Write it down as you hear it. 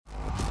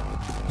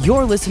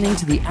You're listening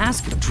to the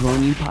Ask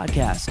Drone U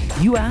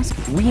podcast. You ask,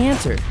 we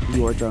answer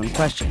your drone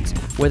questions.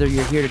 Whether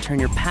you're here to turn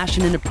your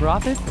passion into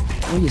profit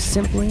or you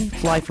simply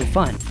fly for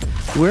fun,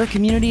 we're a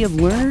community of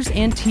learners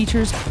and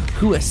teachers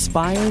who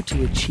aspire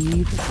to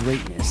achieve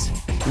greatness.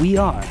 We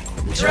are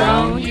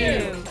Drone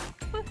U.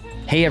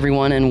 Hey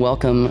everyone, and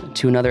welcome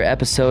to another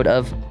episode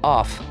of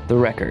Off the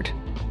Record.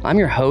 I'm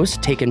your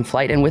host, Taken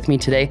Flight, and with me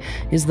today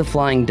is the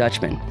Flying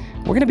Dutchman.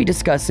 We're going to be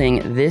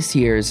discussing this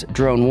year's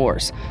drone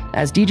wars.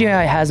 As DJI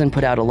hasn't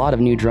put out a lot of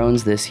new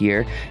drones this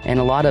year, and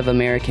a lot of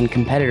American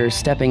competitors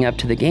stepping up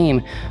to the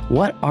game,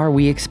 what are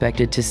we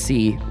expected to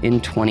see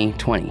in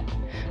 2020?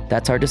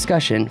 That's our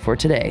discussion for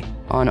today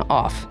on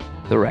Off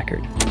the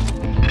Record.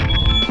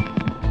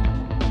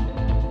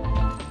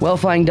 Well,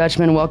 Flying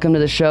Dutchman, welcome to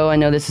the show. I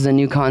know this is a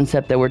new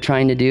concept that we're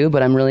trying to do,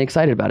 but I'm really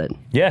excited about it.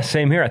 Yeah,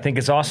 same here. I think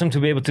it's awesome to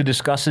be able to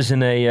discuss this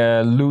in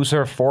a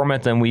looser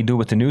format than we do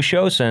with the new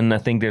shows. And I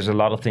think there's a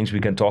lot of things we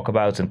can talk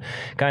about and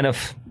kind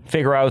of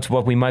figure out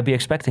what we might be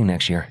expecting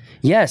next year.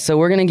 Yeah, so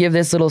we're going to give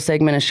this little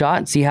segment a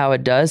shot, see how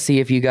it does, see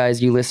if you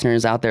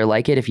listeners out there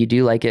like it. If you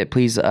do like it,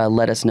 please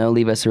let us know.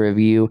 Leave us a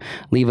review,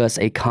 leave us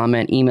a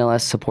comment, email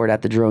us,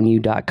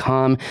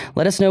 support@thedroneu.com.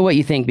 Let us know what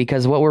you think,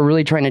 because what we're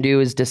really trying to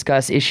do is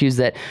discuss issues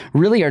that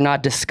really are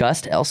not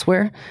discussed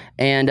elsewhere.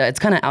 And it's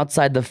kind of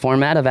outside the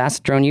format of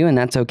Ask Drone U, and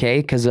that's okay,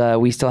 because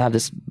we still have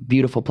this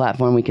beautiful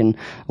platform. We can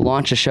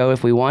launch a show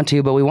if we want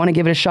to, but we want to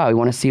give it a shot. We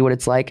want to see what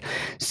it's like.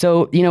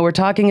 So, we're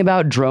talking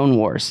about drone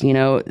wars.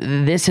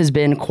 This has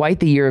been quite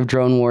the year of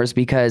drone wars,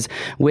 because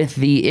with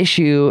the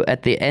issue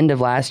at the end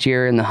of last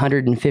year and the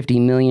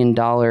 $150 million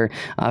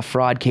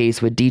fraud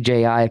case with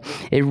DJI,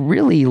 it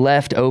really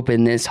left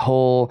open this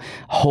whole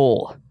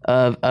hole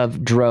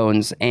of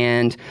drones.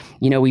 And,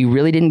 we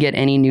really didn't get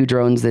any new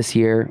drones this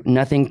year,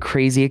 nothing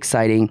crazy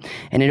exciting.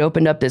 And it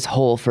opened up this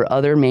hole for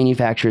other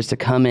manufacturers to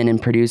come in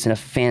and produce a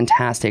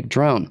fantastic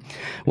drone.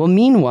 Well,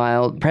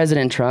 meanwhile,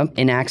 President Trump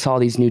enacts all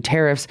these new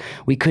tariffs.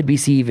 We could be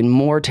seeing even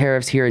more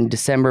tariffs here in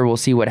December. We'll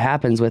see what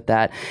happens with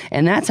that.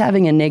 And that's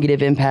having a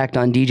negative impact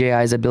on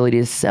DJI's ability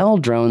to sell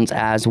drones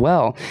as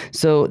well.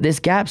 So this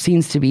gap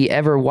seems to be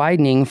ever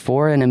widening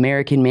for an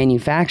American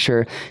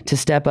manufacturer to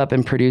step up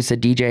and produce a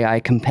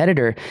DJI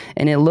competitor.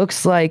 And it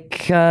looks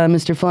like,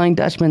 Mr. Flying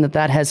Dutchman,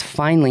 that has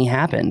finally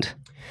happened.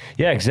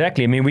 Yeah,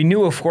 exactly. I mean, we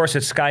knew, of course, that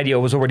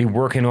Skydio was already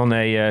working on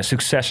a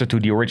successor to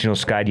the original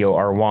Skydio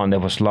R1 that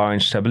was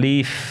launched, I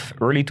believe,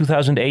 early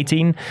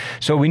 2018.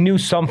 So we knew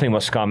something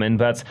was coming.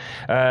 But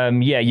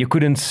you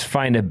couldn't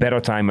find a better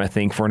time, I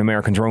think, for an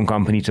American drone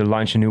company to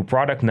launch a new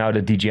product now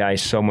that DJI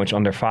is so much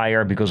under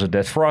fire because of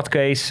that fraud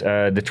case,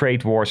 the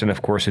trade wars, and,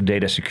 of course, the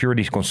data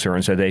security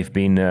concerns that they've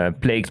been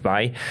plagued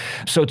by.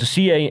 So to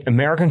see an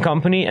American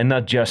company, and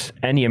not just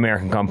any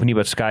American company,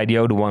 but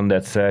Skydio, the one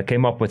that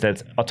came up with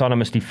that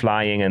autonomously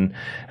flying and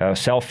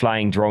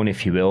self-flying drone,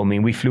 if you will. I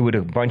mean, we flew it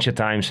a bunch of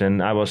times,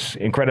 and I was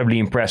incredibly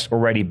impressed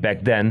already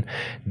back then.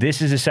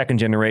 This is the second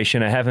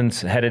generation. I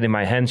haven't had it in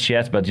my hands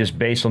yet, but just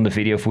based on the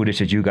video footage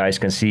that you guys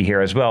can see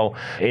here as well,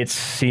 it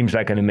seems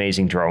like an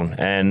amazing drone.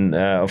 And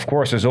of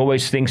course, there's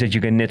always things that you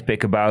can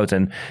nitpick about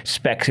and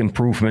spec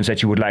improvements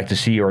that you would like to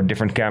see, or a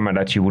different camera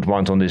that you would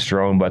want on this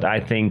drone. But I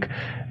think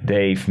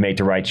they've made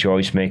the right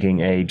choice,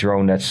 making a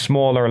drone that's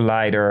smaller,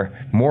 lighter,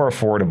 more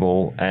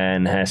affordable,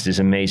 and has this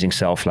amazing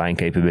self-flying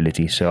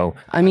capability. So,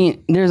 I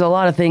mean, there's a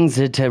lot of things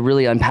to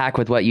really unpack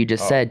with what you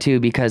just said, too,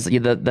 because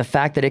the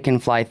fact that it can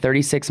fly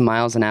 36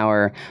 miles an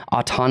hour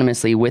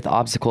autonomously with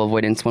obstacle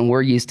avoidance, when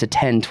we're used to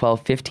 10,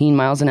 12, 15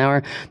 miles an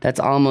hour, that's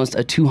almost a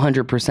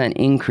 200%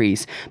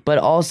 increase. But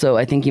also,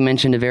 I think you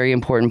mentioned a very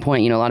important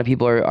point. A lot of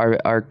people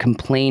are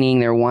complaining,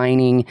 they're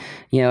whining,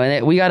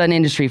 and we got an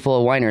industry full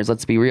of whiners,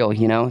 let's be real,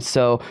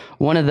 So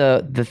one of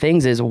the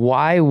things is,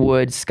 why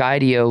would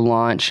Skydio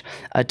launch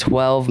a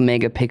 12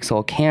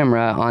 megapixel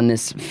camera on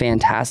this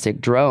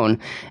fantastic drone?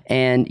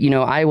 And,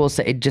 I will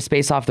say, just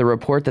based off the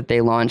report that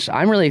they launched,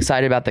 I'm really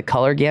excited about the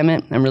color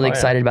gamut. I'm really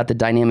excited about the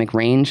dynamic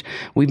range.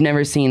 We've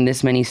never seen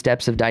this many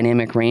steps of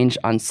dynamic range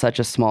on such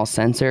a small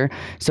sensor.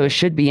 So it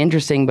should be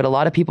interesting. But a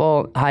lot of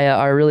people, Haya,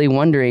 are really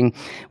wondering,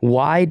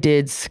 why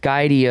did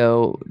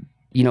Skydio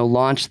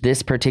launch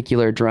this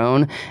particular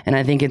drone? And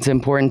I think it's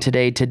important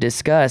today to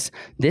discuss,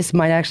 this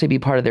might actually be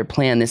part of their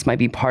plan. This might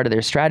be part of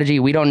their strategy.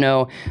 We don't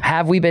know.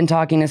 Have we been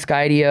talking to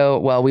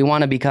Skydio? Well, we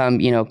want to become,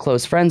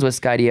 close friends with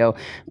Skydio,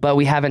 but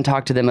we haven't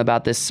talked to them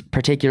about this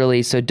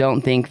particularly. So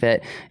don't think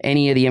that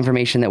any of the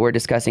information that we're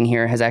discussing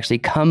here has actually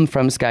come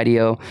from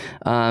Skydio,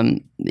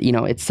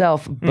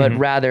 itself, but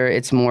rather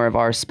it's more of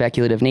our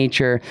speculative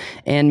nature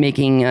and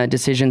making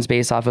decisions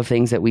based off of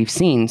things that we've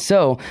seen.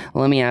 So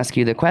let me ask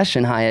you the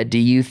question, Haya. Do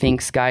you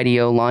think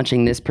Skydio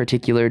launching this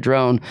particular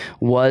drone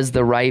was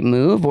the right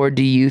move, or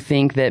do you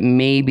think that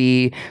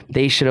maybe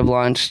they should have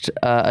launched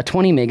a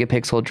 20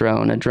 megapixel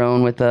drone, a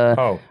drone with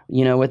a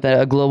with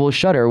a global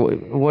shutter.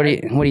 What do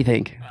you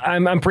think?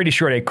 I'm pretty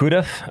sure they could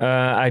have.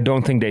 I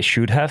don't think they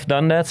should have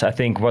done that. I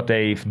think what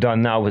they've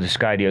done now with the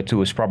Skydio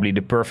 2 is probably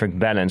the perfect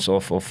balance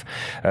of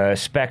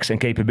specs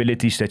and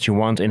capabilities that you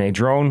want in a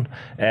drone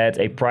at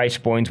a price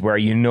point where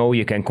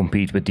you can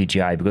compete with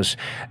DJI. Because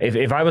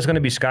if I was going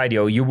to be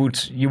Skydio,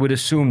 you would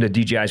assume that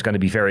DJI is going to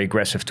be very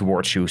aggressive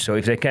towards you. So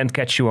if they can't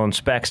catch you on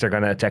specs, they're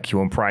going to attack you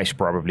on price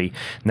probably.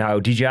 Now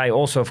DJI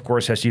also, of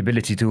course, has the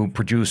ability to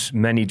produce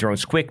many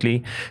drones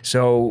quickly.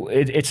 So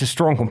it's a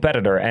strong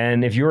competitor.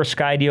 And if you're a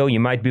Skydio, you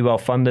might be well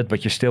funded,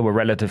 but you're still a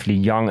relatively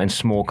young and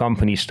small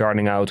company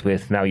starting out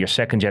with now your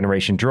second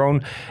generation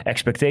drone.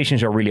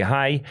 Expectations are really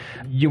high.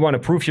 You want to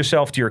prove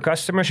yourself to your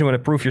customers. You want to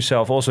prove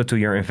yourself also to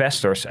your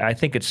investors. I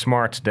think it's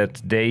smart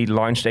that they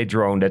launched a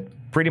drone that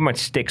pretty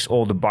much ticks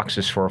all the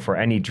boxes for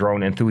any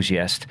drone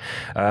enthusiast,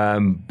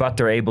 but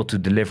they're able to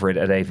deliver it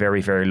at a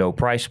very, very low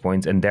price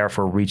point and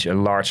therefore reach a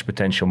large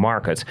potential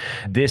market.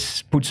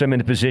 This puts them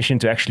in a position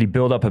to actually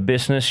build up a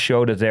business,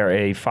 show that they're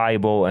a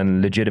viable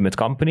and legitimate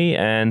company,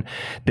 and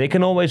they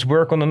can always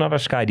work on another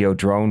Skydio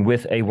drone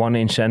with a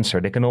 1-inch sensor.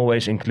 They can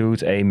always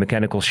include a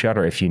mechanical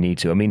shutter if you need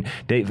to. I mean,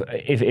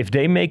 if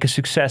they make a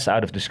success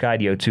out of the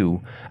Skydio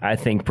 2, I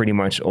think pretty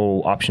much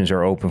all options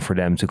are open for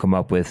them to come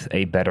up with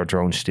a better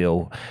drone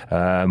still.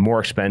 More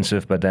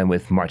expensive, but then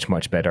with much,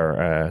 much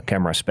better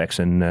camera specs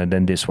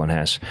than this one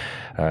has.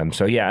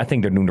 So yeah, I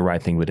think they're doing the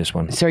right thing with this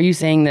one. So are you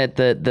saying that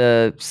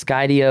the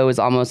Skydio is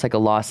almost like a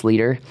loss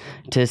leader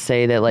to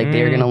say that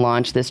they're going to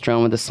launch this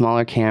drone with a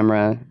smaller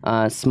camera,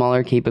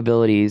 smaller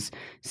capabilities,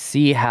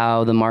 see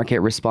how the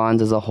market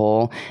responds as a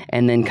whole,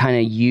 and then kind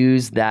of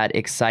use that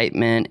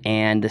excitement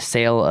and the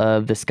sale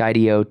of the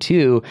Skydio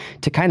 2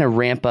 to kind of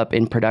ramp up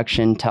in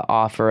production to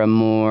offer a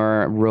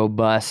more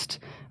robust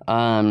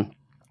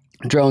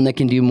drone that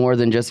can do more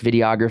than just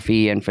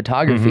videography and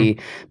photography,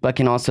 but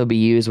can also be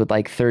used with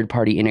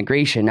third-party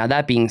integration. Now,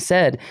 that being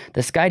said,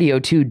 the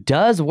Skydio 2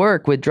 does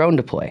work with drone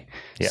deploy.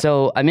 Yeah.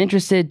 So I'm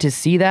interested to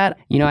see that.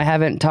 I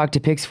haven't talked to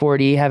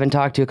Pix4D, haven't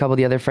talked to a couple of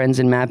the other friends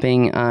in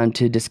mapping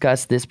to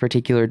discuss this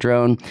particular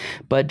drone,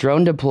 but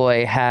drone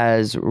deploy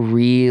has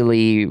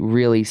really,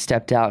 really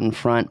stepped out in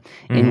front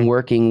in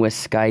working with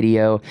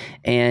Skydio.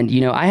 And,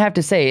 I have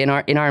to say, in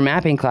our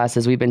mapping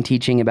classes, we've been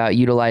teaching about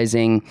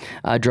utilizing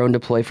drone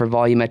deploy for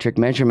volumetric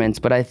measurements,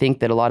 but I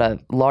think that a lot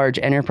of large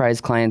enterprise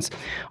clients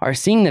are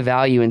seeing the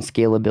value and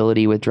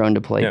scalability with drone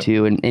deploy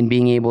too, and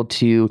being able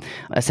to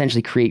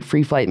essentially create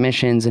free flight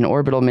missions and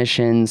orbital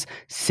missions,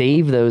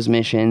 save those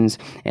missions,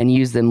 and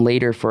use them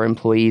later for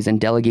employees and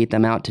delegate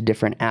them out to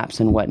different apps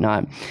and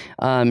whatnot.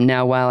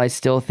 Now, while I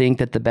still think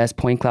that the best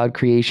point cloud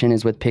creation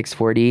is with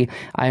Pix4D,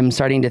 I'm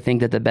starting to think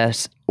that the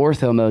best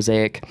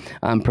orthomosaic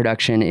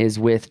production is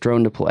with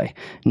drone deploy.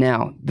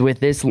 Now, with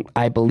this,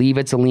 I believe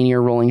it's a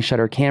linear rolling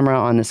shutter camera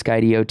on the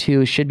Skydio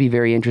 2. Should be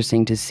very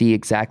interesting to see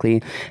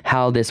exactly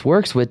how this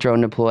works with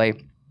drone deploy.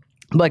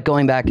 But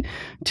going back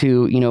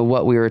to,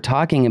 what we were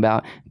talking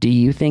about, do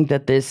you think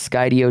that this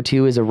Skydio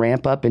 2 is a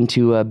ramp up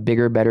into a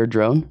bigger, better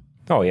drone?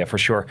 Oh, yeah, for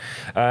sure.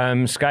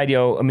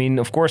 Skydio,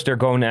 of course, they're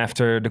going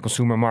after the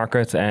consumer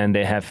market, and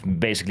they have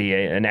basically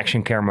an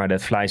action camera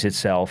that flies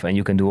itself, and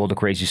you can do all the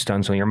crazy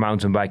stunts on your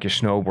mountain bike, your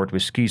snowboard,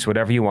 with skis,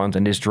 whatever you want,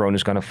 and this drone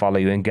is going to follow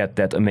you and get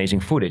that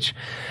amazing footage.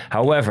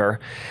 However,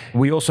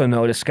 we also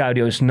know that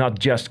Skydio is not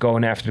just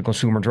going after the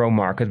consumer drone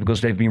market, because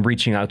they've been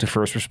reaching out to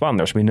first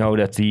responders. We know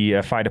that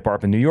the fire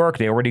department in New York,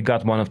 they already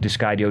got one of the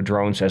Skydio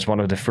drones as one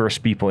of the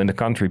first people in the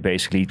country,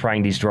 basically,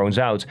 trying these drones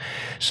out.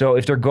 So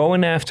if they're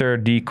going after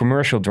the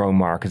commercial drone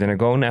market and they're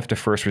going after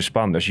first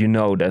responders,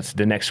 that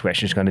the next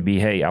question is going to be,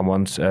 hey, I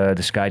want the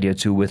Skydio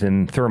 2 with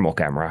a thermal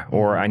camera,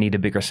 or I need a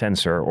bigger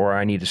sensor, or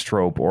I need a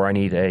strobe, or I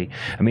need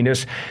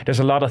there's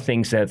a lot of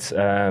things that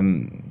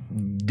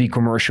the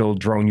commercial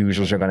drone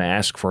users are going to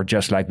ask for,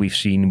 just like we've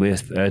seen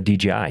with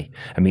DJI.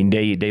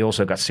 They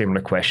also got similar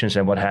questions,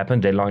 and what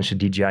happened? They launched a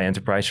DJI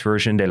Enterprise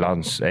version, they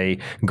launched a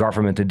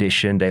government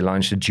edition, they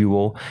launched a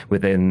Dual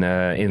with an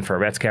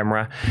infrared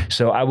camera.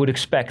 So I would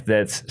expect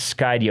that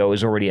Skydio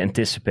is already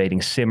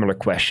anticipating similar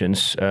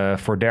questions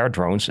for their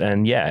drones,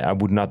 and I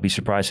would not be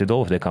surprised at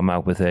all if they come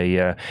out with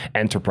a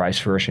enterprise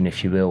version,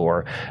 if you will,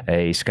 or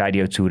a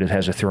Skydio 2 that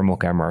has a thermal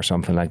camera or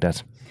something like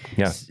that.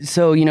 Yeah.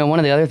 So, one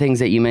of the other things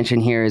that you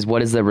mentioned here is,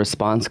 what is the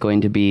response going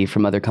to be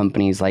from other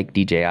companies like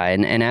DJI?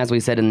 And as we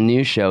said in the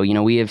news show,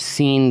 we have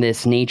seen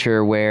this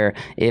nature where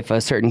if a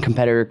certain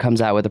competitor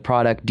comes out with a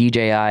product,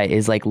 DJI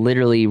is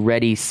literally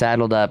ready,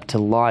 saddled up to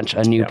launch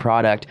a new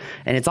product.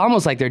 And it's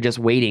almost like they're just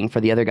waiting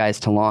for the other guys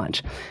to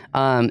launch.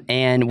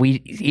 And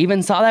we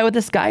even saw that with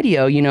the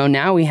Skydio.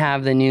 Now we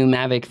have the new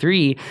Mavic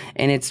 3,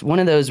 and it's one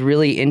of those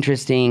really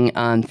interesting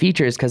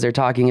features, because they're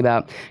talking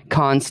about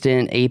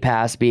constant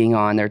APAS being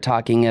on. They're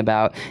talking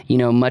about,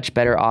 much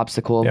better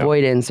obstacle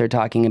avoidance. They're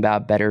talking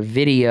about better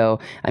video.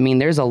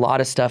 There's a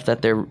lot of stuff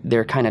that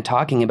they're kind of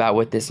talking about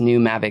with this new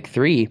Mavic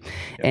 3.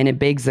 And it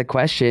begs the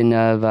question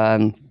of,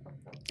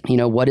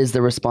 what is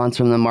the response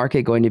from the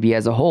market going to be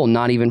as a whole?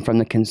 Not even from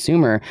the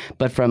consumer,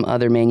 but from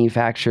other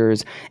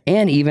manufacturers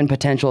and even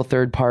potential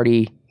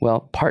third-party,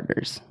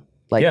 partners.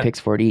 like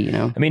Pix 4D, you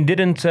know? I mean,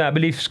 didn't I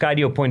believe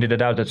Skydio pointed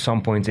it out at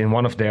some point in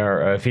one of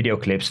their video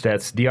clips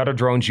that the other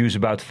drones use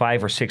about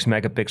 5 or 6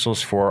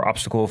 megapixels for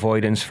obstacle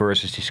avoidance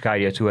versus the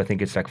Skydio 2. I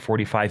think it's like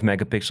 45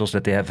 megapixels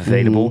that they have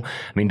available.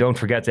 I mean, don't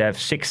forget they have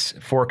 6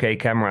 4K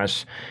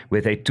cameras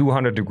with a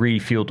 200-degree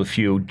field of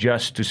view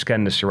just to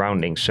scan the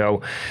surroundings.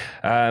 So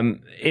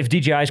if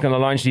DJI is going to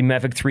launch the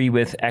Mavic 3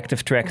 with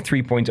Active Track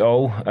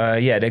 3.0,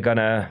 they're going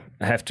to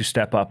have to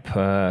step up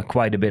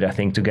quite a bit, I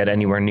think, to get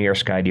anywhere near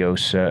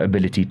Skydio's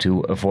ability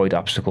to avoid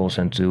obstacles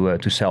and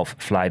to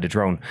self-fly the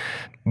drone.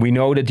 We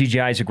know that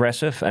DJI is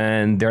aggressive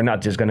and they're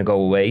not just going to go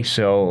away.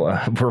 So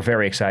we're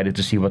very excited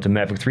to see what the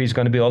Mavic 3 is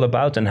going to be all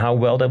about and how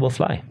well they will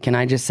fly. Can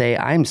I just say,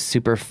 I'm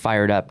super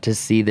fired up to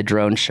see the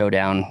drone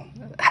showdown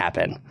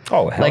happen.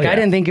 Oh, hell I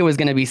didn't think it was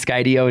going to be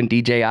Skydio and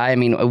DJI. I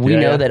mean, we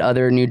know that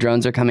other new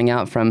drones are coming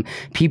out from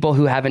people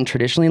who haven't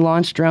traditionally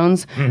launched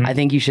drones. I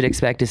think you should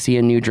expect to see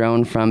a new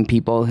drone from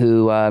people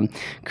who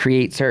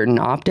create certain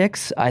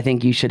optics. I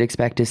think you should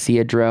expect to see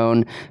a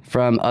drone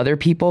from other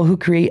people who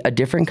create a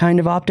different kind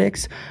of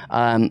optics.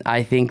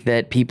 I think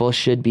that people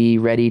should be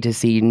ready to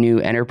see new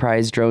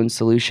enterprise drone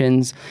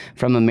solutions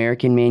from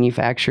American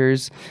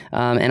manufacturers.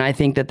 And I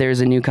think that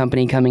there's a new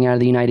company coming out of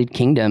the United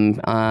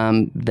Kingdom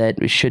that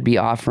should be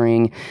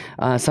offering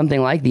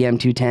something like the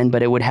M210,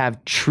 but it would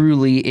have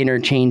truly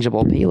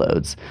interchangeable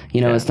payloads.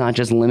 You know, it's not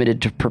just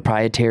limited to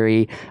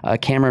proprietary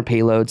camera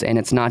payloads, and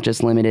it's not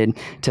just limited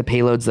to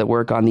payloads that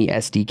work on the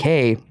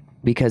SDK,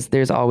 because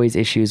there's always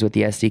issues with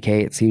the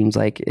SDK. It seems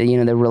like, you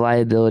know, the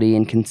reliability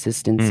and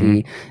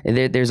consistency,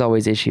 there's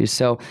always issues.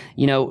 So,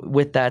 you know,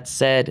 with that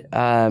said,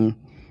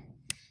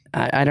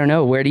 I don't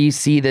know. Where do you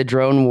see the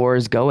drone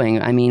wars going?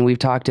 I mean, we've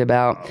talked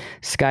about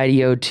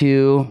Skydio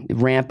 2,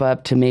 ramp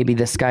up to maybe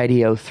the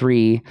Skydio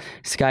 3.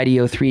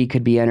 Skydio 3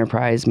 could be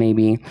enterprise,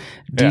 maybe.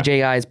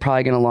 DJI is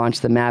probably going to launch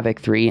the Mavic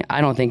 3.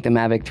 I don't think the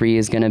Mavic 3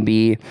 is going to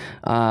be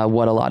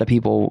what a lot of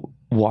people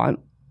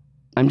want.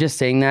 I'm just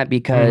saying that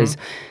because...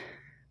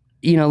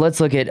 You know, let's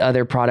look at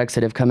other products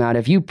that have come out.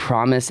 If you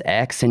promise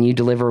X and you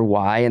deliver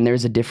Y and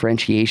there's a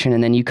differentiation,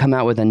 and then you come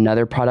out with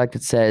another product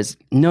that says,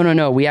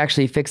 no, we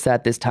actually fixed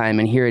that this time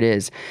and here it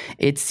is.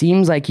 It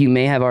seems like you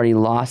may have already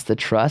lost the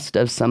trust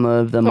of some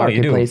of the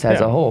marketplace as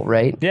a whole,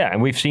 right? Yeah,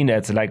 and we've seen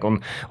that like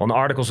on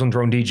articles on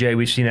Drone DJ.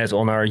 We've seen that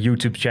on our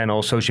YouTube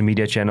channel, social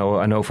media channel.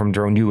 I know from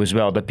Drone U as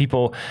well, that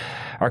people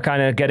are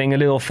kind of getting a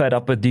little fed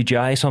up with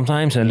DJI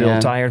sometimes and a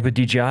little tired with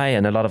DJI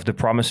and a lot of the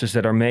promises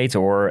that are made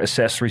or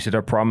accessories that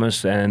are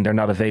promised and they're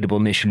not available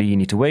initially. You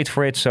need to wait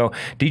for it. So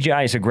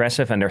DJI is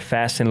aggressive and they're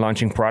fast in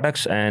launching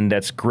products, and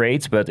that's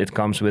great, but it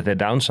comes with a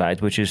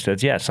downside, which is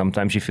that,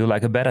 sometimes you feel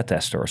like a beta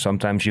tester, or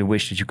sometimes you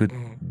wish that you could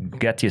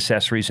get the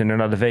accessories and they're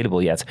not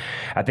available yet.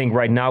 I think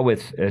right now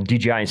with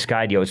DJI and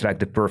Skydio, it's like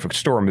the perfect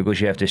storm, because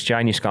you have this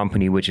Chinese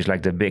company, which is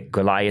like the big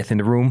Goliath in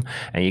the room,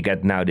 and you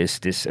get now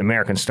this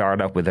American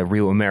startup with a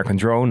real American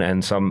drone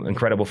and some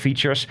incredible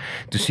features.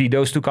 To see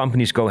those two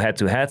companies go head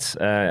to head,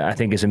 I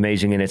think is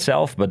amazing in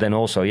itself. But then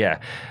also,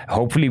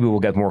 hopefully we will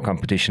get more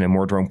competition and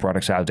more drone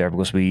products out there,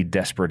 because we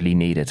desperately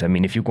need it. I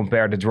mean, if you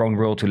compare the drone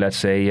world to, let's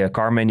say,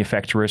 car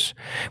manufacturers,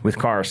 with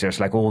cars, there's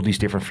like all these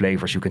different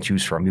flavors you can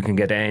choose from. You can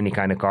get any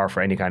kind of car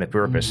for any kind of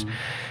purpose.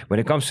 When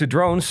it comes to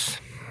drones,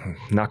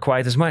 not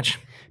quite as much.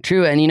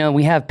 True, and you know,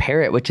 we have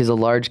Parrot, which is a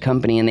large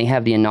company, and they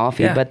have the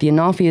Analfi, but the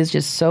Analfi is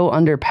just so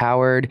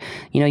underpowered.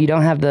 You know, you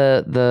don't have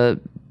the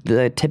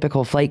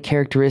typical flight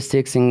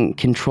characteristics and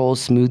control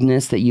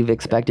smoothness that you've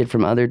expected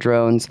from other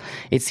drones.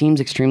 It seems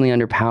extremely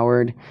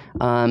underpowered,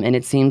 and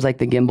it seems like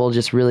the gimbal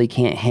just really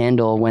can't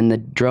handle when the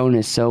drone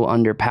is so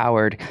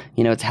underpowered.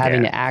 You know, it's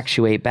having to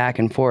actuate back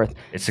and forth.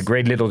 It's a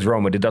great little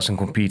drone, but it doesn't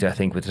compete, I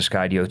think, with the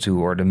Skydio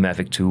 2 or the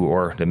Mavic 2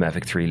 or the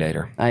Mavic 3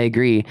 later. I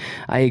agree,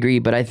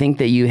 but I think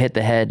that you hit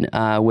the head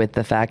with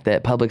the fact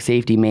that public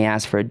safety may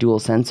ask for a dual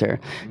sensor.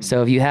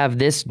 So if you have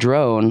this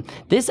drone,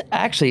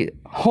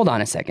 hold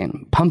on a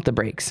second, pump the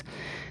brakes.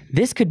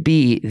 This could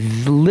be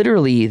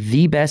literally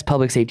the best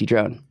public safety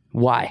drone.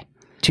 Why?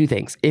 Two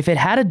things. If it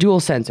had a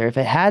dual sensor, if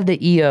it had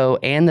the EO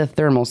and the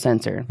thermal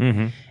sensor,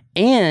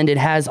 and it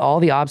has all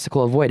the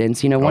obstacle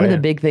avoidance, you know, one of the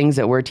big things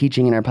that we're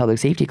teaching in our public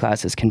safety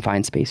class is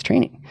confined space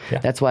training.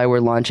 That's why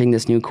we're launching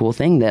this new cool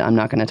thing that I'm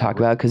not going to talk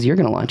about because you're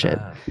going to launch it.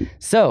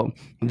 So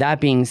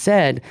that being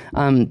said,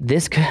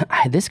 this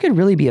could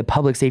really be a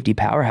public safety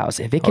powerhouse.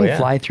 If it can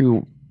fly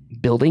through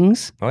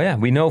buildings.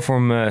 We know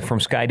from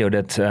Skydio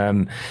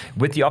that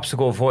with the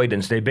obstacle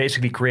avoidance, they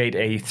basically create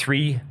a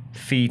 3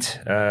 feet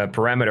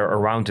parameter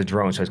around the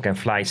drone so it can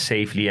fly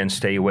safely and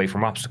stay away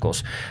from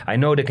obstacles. I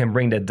know they can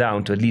bring that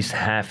down to at least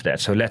half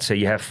that. So let's say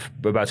you have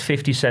about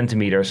 50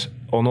 centimeters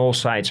on all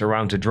sides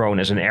around the drone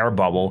as an air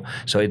bubble.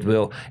 So it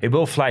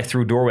will fly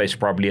through doorways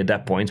probably at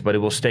that point, but it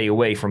will stay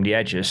away from the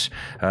edges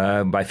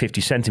by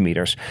 50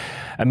 centimeters.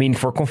 I mean,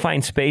 for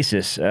confined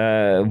spaces,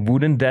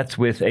 wouldn't that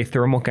with a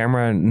thermal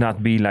camera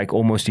not be like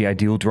almost the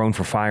ideal drone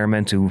for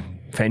firemen to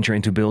venture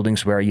into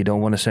buildings where you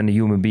don't want to send a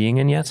human being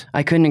in yet.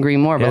 I couldn't agree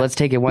more, but let's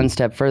take it one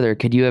step further.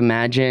 Could you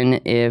imagine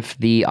if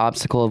the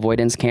obstacle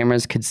avoidance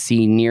cameras could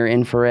see near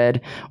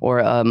infrared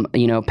or,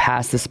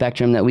 past the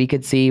spectrum that we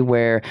could see,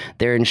 where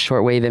they're in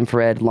shortwave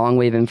infrared, long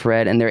wave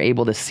infrared, and they're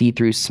able to see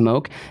through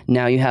smoke?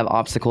 Now you have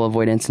obstacle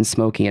avoidance in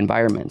smoky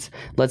environments.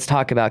 Let's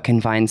talk about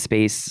confined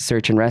space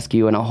search and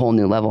rescue on a whole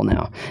new level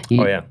now.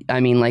 I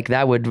mean, like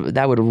that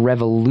would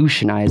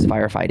revolutionize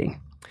firefighting.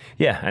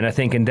 Yeah, and I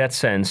think in that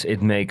sense,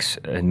 it makes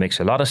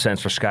a lot of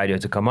sense for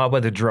Skydio to come up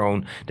with a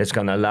drone that's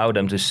going to allow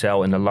them to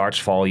sell in a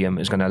large volume,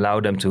 is going to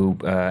allow them to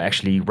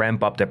actually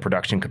ramp up their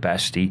production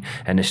capacity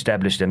and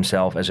establish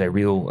themselves as a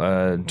real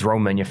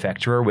drone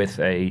manufacturer with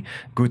a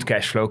good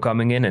cash flow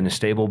coming in and a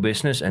stable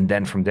business. And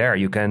then from there,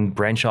 you can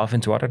branch off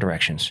into other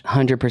directions.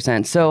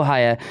 100%. So,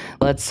 Haya,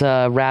 let's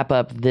wrap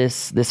up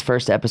this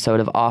first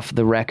episode of Off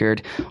the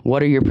Record.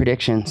 What are your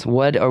predictions?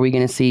 What are we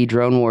going to see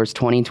Drone Wars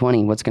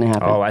 2020? What's going to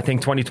happen? Oh, I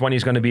think 2020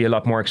 is going to be a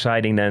lot more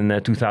exciting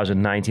than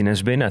 2019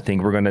 has been. I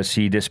think we're going to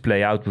see this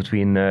play out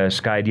between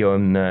Skydio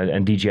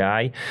and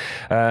DJI.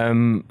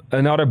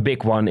 Another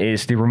big one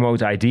is the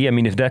remote ID. I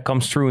mean, if that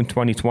comes through in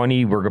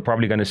 2020, we're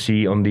probably going to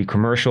see on the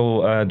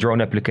commercial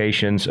drone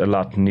applications a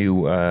lot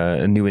new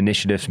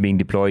initiatives being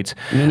deployed.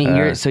 Meaning,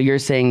 you're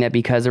saying that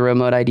because of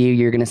remote ID,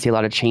 you're going to see a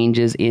lot of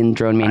changes in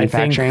drone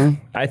manufacturing?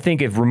 I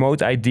think if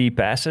remote ID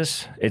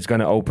passes, it's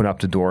going to open up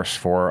the doors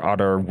for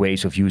other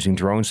ways of using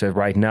drones that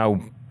right now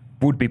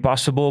would be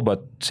possible,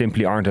 but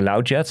simply aren't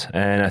allowed yet.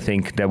 And I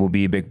think that will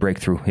be a big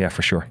breakthrough. Yeah,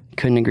 for sure.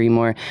 Couldn't agree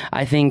more.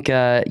 I think,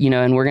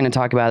 and we're going to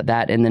talk about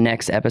that in the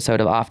next episode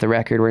of Off the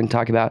Record. We're going to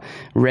talk about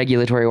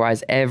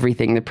regulatory-wise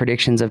everything, the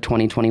predictions of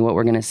 2020, what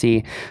we're going to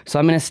see. So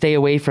I'm going to stay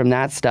away from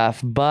that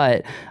stuff.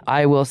 But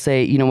I will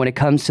say, when it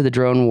comes to the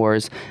drone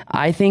wars,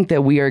 I think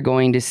that we are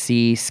going to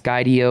see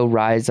Skydio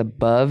rise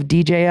above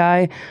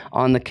DJI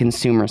on the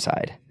consumer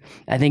side.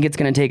 I think it's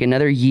going to take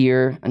another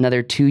year,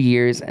 another 2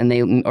 years,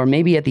 or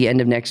maybe at the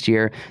end of next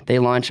year, they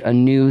launch a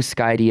new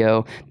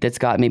Skydio that's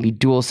got maybe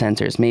dual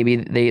sensors. Maybe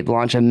they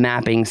launch a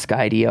mapping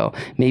Skydio.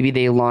 Maybe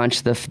they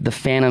launch the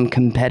Phantom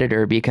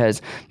competitor,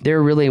 because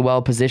they're really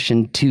well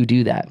positioned to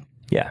do that.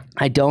 Yeah.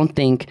 I don't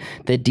think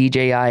that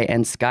DJI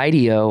and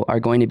Skydio are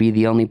going to be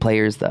the only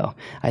players, though.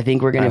 I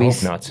think we're going to be... I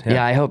hope not.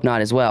 Yeah, I hope not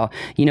as well.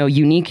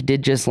 Unique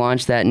did just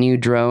launch that new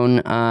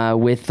drone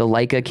with the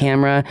Leica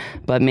camera,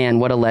 but man,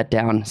 what a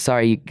letdown.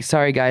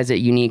 Sorry guys at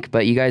Unique,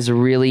 but you guys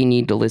really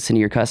need to listen to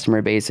your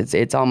customer base.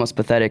 It's almost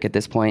pathetic at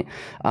this point.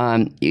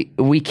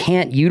 We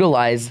can't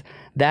utilize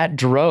that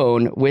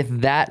drone with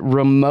that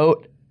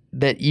remote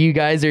that you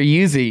guys are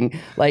using.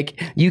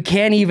 Like, you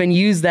can't even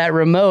use that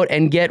remote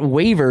and get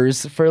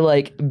waivers for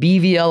like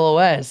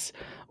BVLOS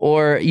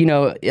or,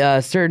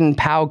 certain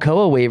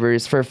POW-COA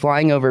waivers for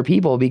flying over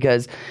people,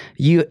 because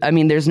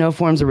there's no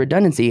forms of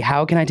redundancy.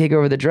 How can I take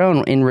over the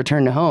drone in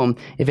return to home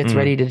if it's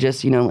ready to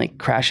just,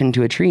 crash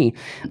into a tree?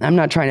 I'm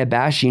not trying to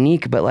bash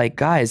Unique, but like,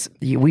 guys,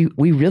 we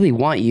really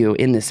want you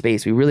in this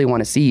space. We really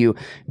want to see you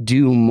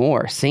do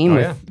more. Same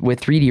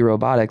with 3D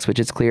robotics, which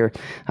it's clear,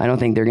 I don't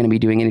think they're going to be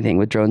doing anything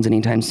with drones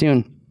anytime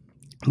soon.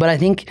 But I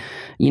think,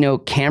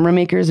 camera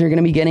makers are going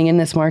to be getting in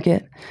this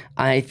market.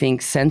 I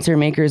think sensor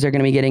makers are going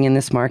to be getting in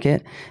this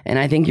market. And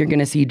I think you're going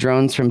to see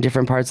drones from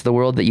different parts of the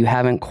world that you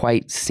haven't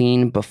quite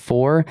seen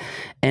before.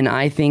 And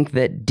I think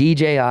that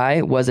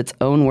DJI was its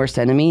own worst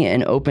enemy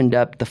and opened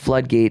up the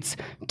floodgates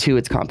to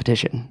its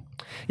competition.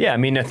 Yeah,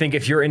 I think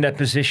if you're in that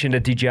position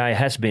that DJI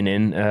has been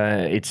in,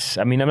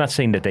 I'm not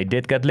saying that they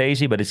did get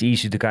lazy, but it's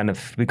easy to kind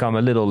of become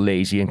a little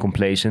lazy and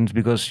complacent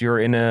because you're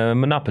in a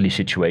monopoly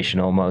situation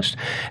almost.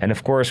 And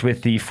of course,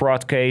 with the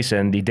fraud case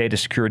and the data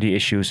security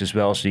issues, as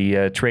well as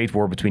the trade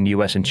war between the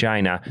US and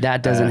China.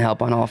 That doesn't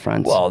help on all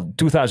fronts. Well,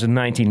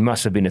 2019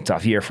 must have been a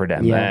tough year for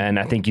them. Yeah. And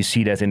I think you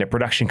see that in their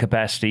production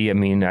capacity.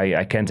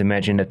 I can't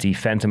imagine that the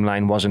Phantom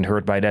line wasn't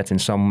hurt by that in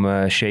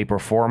some shape or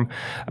form.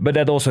 But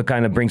that also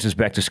kind of brings us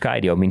back to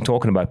Skydio.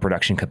 Talking about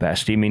production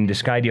capacity. The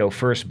Skydio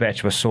first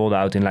batch was sold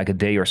out in like a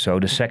day or so.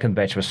 The second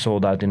batch was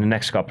sold out in the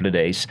next couple of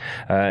days.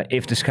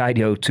 If the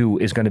Skydio 2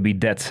 is going to be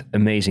that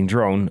amazing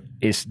drone,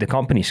 is the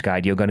company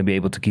Skydio going to be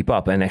able to keep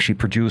up and actually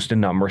produce the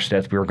numbers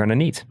that we're going to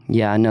need?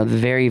 Yeah, no,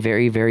 very,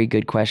 very, very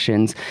good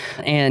questions.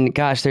 And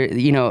gosh,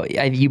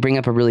 you bring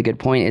up a really good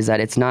point, is that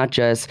it's not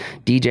just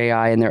DJI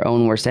and their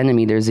own worst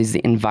enemy. There's these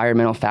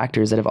environmental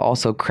factors that have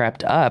also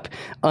crept up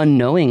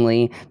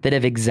unknowingly that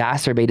have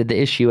exacerbated the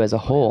issue as a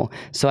whole.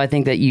 So I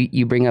think that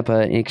you bring up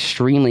an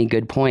extremely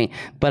good point.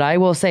 But I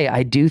will say,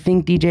 I do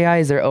think DJI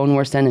is their own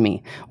worst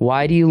enemy.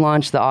 Why do you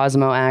launch the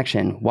Osmo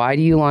Action? Why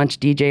do you launch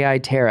DJI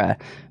Terra?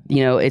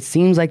 It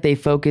seems like they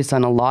focus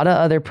on a lot of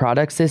other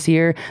products this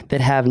year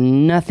that have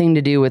nothing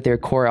to do with their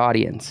core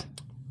audience.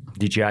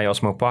 DJI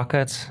Osmo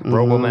Pocket,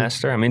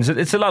 RoboMaster.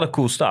 It's a lot of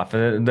cool stuff.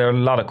 There are a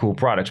lot of cool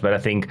products, but I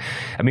think,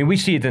 we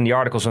see it in the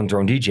articles on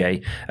Drone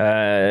DJ.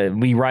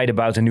 We write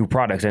about a new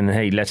product and,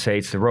 hey, let's say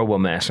it's the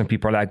RoboMaster, and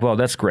people are like, well,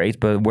 that's great,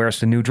 but where's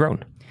the new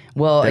drone?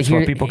 Well, that's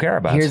what people care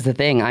about. Here's the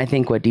thing. I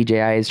think what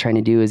DJI is trying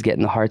to do is get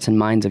in the hearts and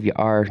minds of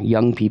our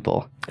young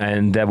people.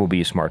 And that will be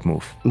a smart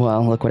move.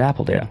 Well, look what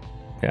Apple did. Yeah.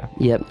 Yeah.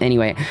 Yep.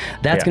 Anyway,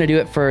 that's Yeah. going to do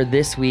it for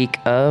this week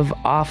of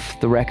Off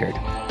the Record.